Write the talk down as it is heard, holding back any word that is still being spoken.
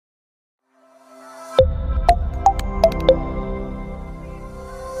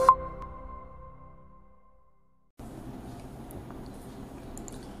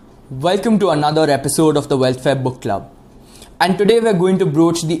Welcome to another episode of the Wealthfare Book Club. And today we're going to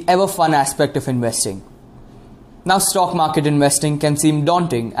broach the ever fun aspect of investing. Now, stock market investing can seem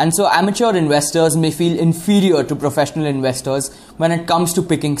daunting, and so amateur investors may feel inferior to professional investors when it comes to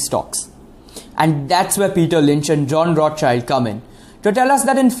picking stocks. And that's where Peter Lynch and John Rothchild come in to tell us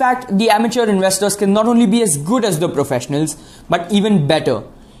that in fact the amateur investors can not only be as good as the professionals but even better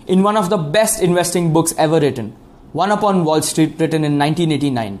in one of the best investing books ever written, One Upon Wall Street, written in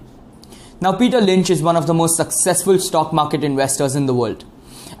 1989. Now, Peter Lynch is one of the most successful stock market investors in the world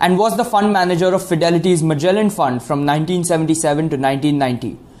and was the fund manager of Fidelity's Magellan Fund from 1977 to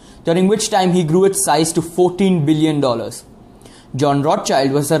 1990, during which time he grew its size to $14 billion. John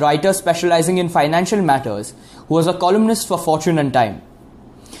Rothchild was a writer specializing in financial matters who was a columnist for Fortune and Time.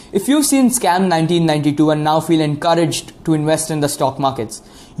 If you've seen Scam 1992 and now feel encouraged to invest in the stock markets,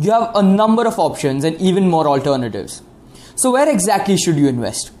 you have a number of options and even more alternatives. So where exactly should you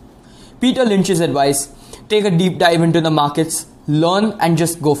invest? Peter Lynch's advice: take a deep dive into the markets, learn and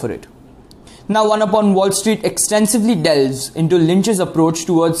just go for it. Now, One Upon Wall Street extensively delves into Lynch's approach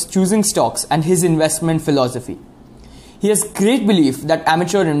towards choosing stocks and his investment philosophy. He has great belief that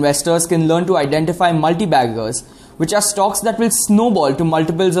amateur investors can learn to identify multi-baggers, which are stocks that will snowball to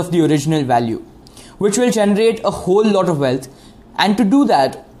multiples of the original value, which will generate a whole lot of wealth. And to do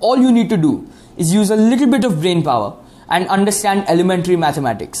that, all you need to do is use a little bit of brain power and understand elementary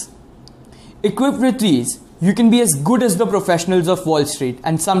mathematics. Equipped with these, you can be as good as the professionals of Wall Street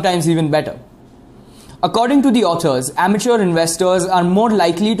and sometimes even better. According to the authors, amateur investors are more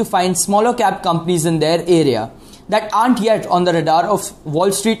likely to find smaller cap companies in their area that aren't yet on the radar of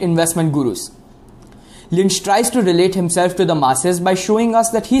Wall Street investment gurus. Lynch tries to relate himself to the masses by showing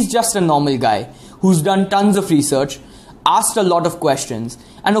us that he's just a normal guy who's done tons of research, asked a lot of questions,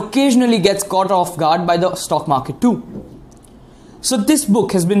 and occasionally gets caught off guard by the stock market too. So this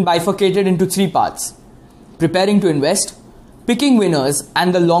book has been bifurcated into three parts: preparing to invest, picking winners,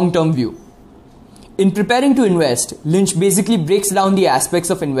 and the long-term view. In preparing to invest, Lynch basically breaks down the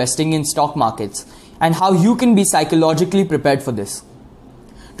aspects of investing in stock markets and how you can be psychologically prepared for this.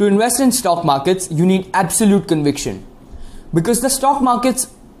 To invest in stock markets, you need absolute conviction, because the stock markets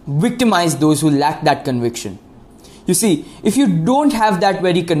victimize those who lack that conviction. You see, if you don't have that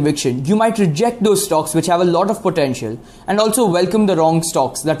very conviction, you might reject those stocks which have a lot of potential and also welcome the wrong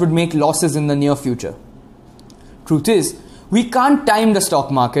stocks that would make losses in the near future. Truth is, we can't time the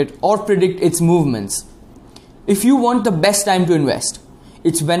stock market or predict its movements. If you want the best time to invest,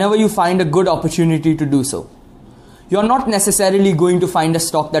 it's whenever you find a good opportunity to do so. You're not necessarily going to find a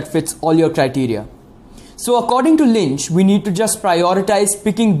stock that fits all your criteria. So according to Lynch, we need to just prioritize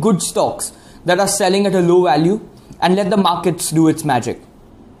picking good stocks that are selling at a low value and let the markets do its magic.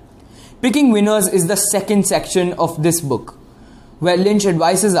 Picking winners is the second section of this book, where Lynch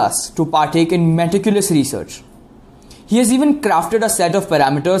advises us to partake in meticulous research. He has even crafted a set of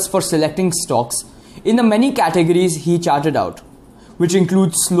parameters for selecting stocks in the many categories he charted out, which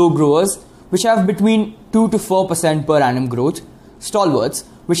include slow growers, which have between 2 to 4% per annum growth, stalwarts,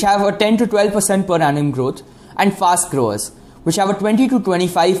 which have a 10 to 12% per annum growth, and fast growers, which have a 20 to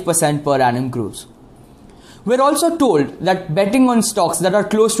 25% per annum growth. We're also told that betting on stocks that are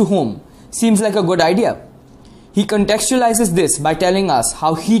close to home seems like a good idea. He contextualizes this by telling us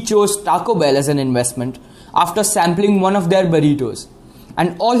how he chose Taco Bell as an investment after sampling one of their burritos,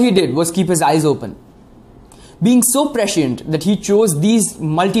 and all he did was keep his eyes open, being so prescient that he chose these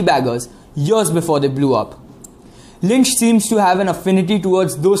multi-baggers years before they blew up. Lynch seems to have an affinity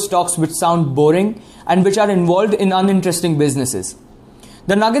towards those stocks which sound boring and which are involved in uninteresting businesses.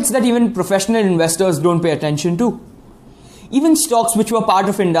 The nuggets that even professional investors don't pay attention to. Even stocks which were part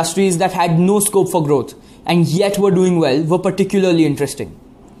of industries that had no scope for growth and yet were doing well were particularly interesting.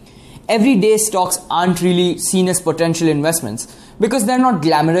 Everyday stocks aren't really seen as potential investments because they're not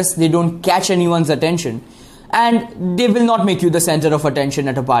glamorous, they don't catch anyone's attention, and they will not make you the center of attention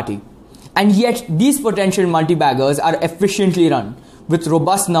at a party. And yet these potential multi-baggers are efficiently run with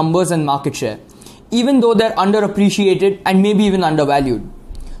robust numbers and market share, even though they're underappreciated and maybe even undervalued.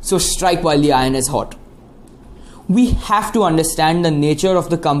 So strike while the iron is hot. We have to understand the nature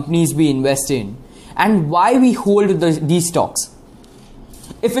of the companies we invest in and why we hold these stocks.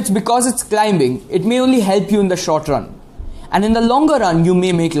 If it's because it's climbing, it may only help you in the short run, and in the longer run you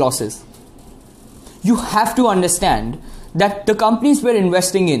may make losses. You have to understand that the companies we're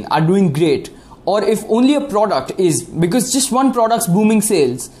investing in are doing great, or if only a product is, because just one product's booming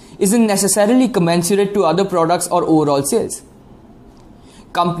sales isn't necessarily commensurate to other products or overall sales.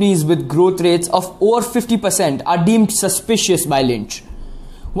 Companies with growth rates of over 50% are deemed suspicious by Lynch.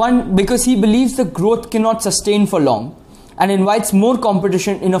 One, because he believes the growth cannot sustain for long, and invites more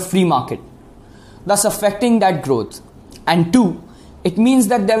competition in a free market, thus affecting that growth. And 2, it means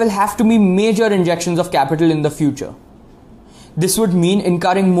that there will have to be major injections of capital in the future. This would mean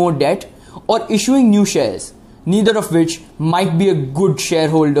incurring more debt or issuing new shares, neither of which might be a good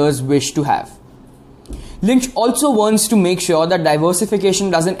shareholder's wish to have. Lynch also wants to make sure that diversification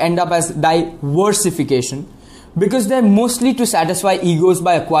doesn't end up as diversification, because they're mostly to satisfy egos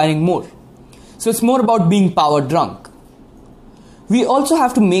by acquiring more. So it's more about being power drunk. We also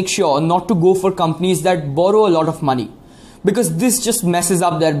have to make sure not to go for companies that borrow a lot of money, because this just messes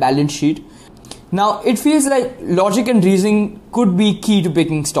up their balance sheet. Now, it feels like logic and reasoning could be key to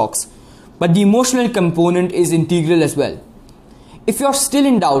picking stocks, but the emotional component is integral as well. If you're still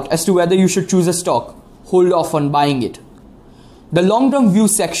in doubt as to whether you should choose a stock, hold off on buying it. The long-term view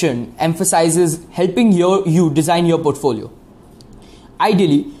section emphasizes helping you design your portfolio.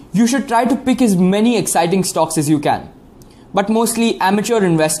 Ideally, you should try to pick as many exciting stocks as you can. But mostly amateur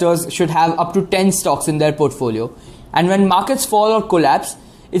investors should have up to 10 stocks in their portfolio, and when markets fall or collapse,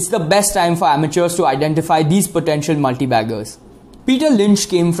 it's the best time for amateurs to identify these potential multi-baggers. Peter Lynch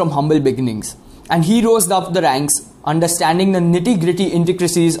came from humble beginnings, and he rose up the ranks understanding the nitty-gritty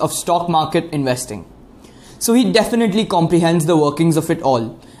intricacies of stock market investing. So he definitely comprehends the workings of it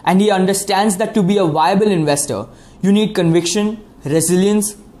all, and he understands that to be a viable investor, you need conviction,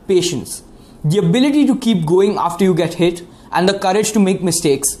 resilience, patience, the ability to keep going after you get hit, and the courage to make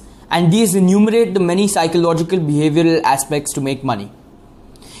mistakes, and these enumerate the many psychological behavioral aspects to make money.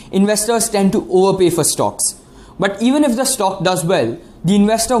 Investors tend to overpay for stocks, but even if the stock does well, the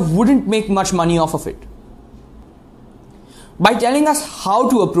investor wouldn't make much money off of it. By telling us how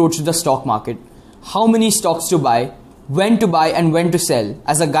to approach the stock market, how many stocks to buy, and when to sell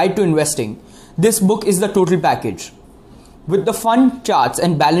as a guide to investing, this book is the total package. With the fun charts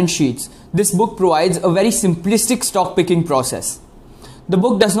and balance sheets, this book provides a very simplistic stock picking process. The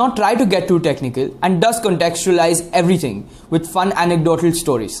book does not try to get too technical and does contextualize everything with fun anecdotal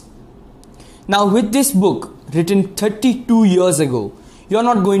stories. Now, with this book, written 32 years ago, you're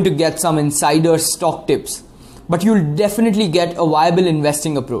not going to get some insider stock tips, but you'll definitely get a viable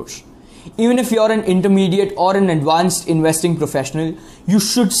investing approach. Even if you're an intermediate or an advanced investing professional, you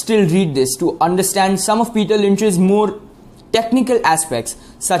should still read this to understand some of Peter Lynch's more technical aspects,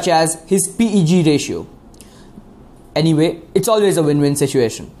 such as his PEG ratio. Anyway, it's always a win-win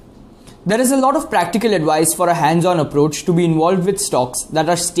situation. There is a lot of practical advice for a hands-on approach to be involved with stocks that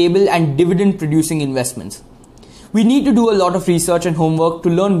are stable and dividend-producing investments. We need to do a lot of research and homework to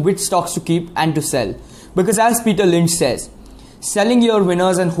learn which stocks to keep and to sell, because as Peter Lynch says, selling your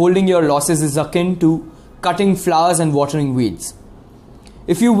winners and holding your losses is akin to cutting flowers and watering weeds.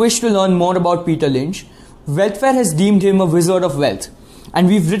 If you wish to learn more about Peter Lynch, Wealthfare has deemed him a wizard of wealth, and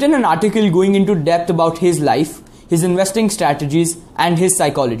we've written an article going into depth about his life, his investing strategies, and his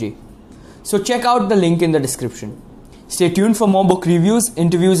psychology. So check out the link in the description. Stay tuned for more book reviews,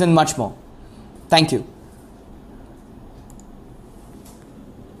 interviews, and much more. Thank you.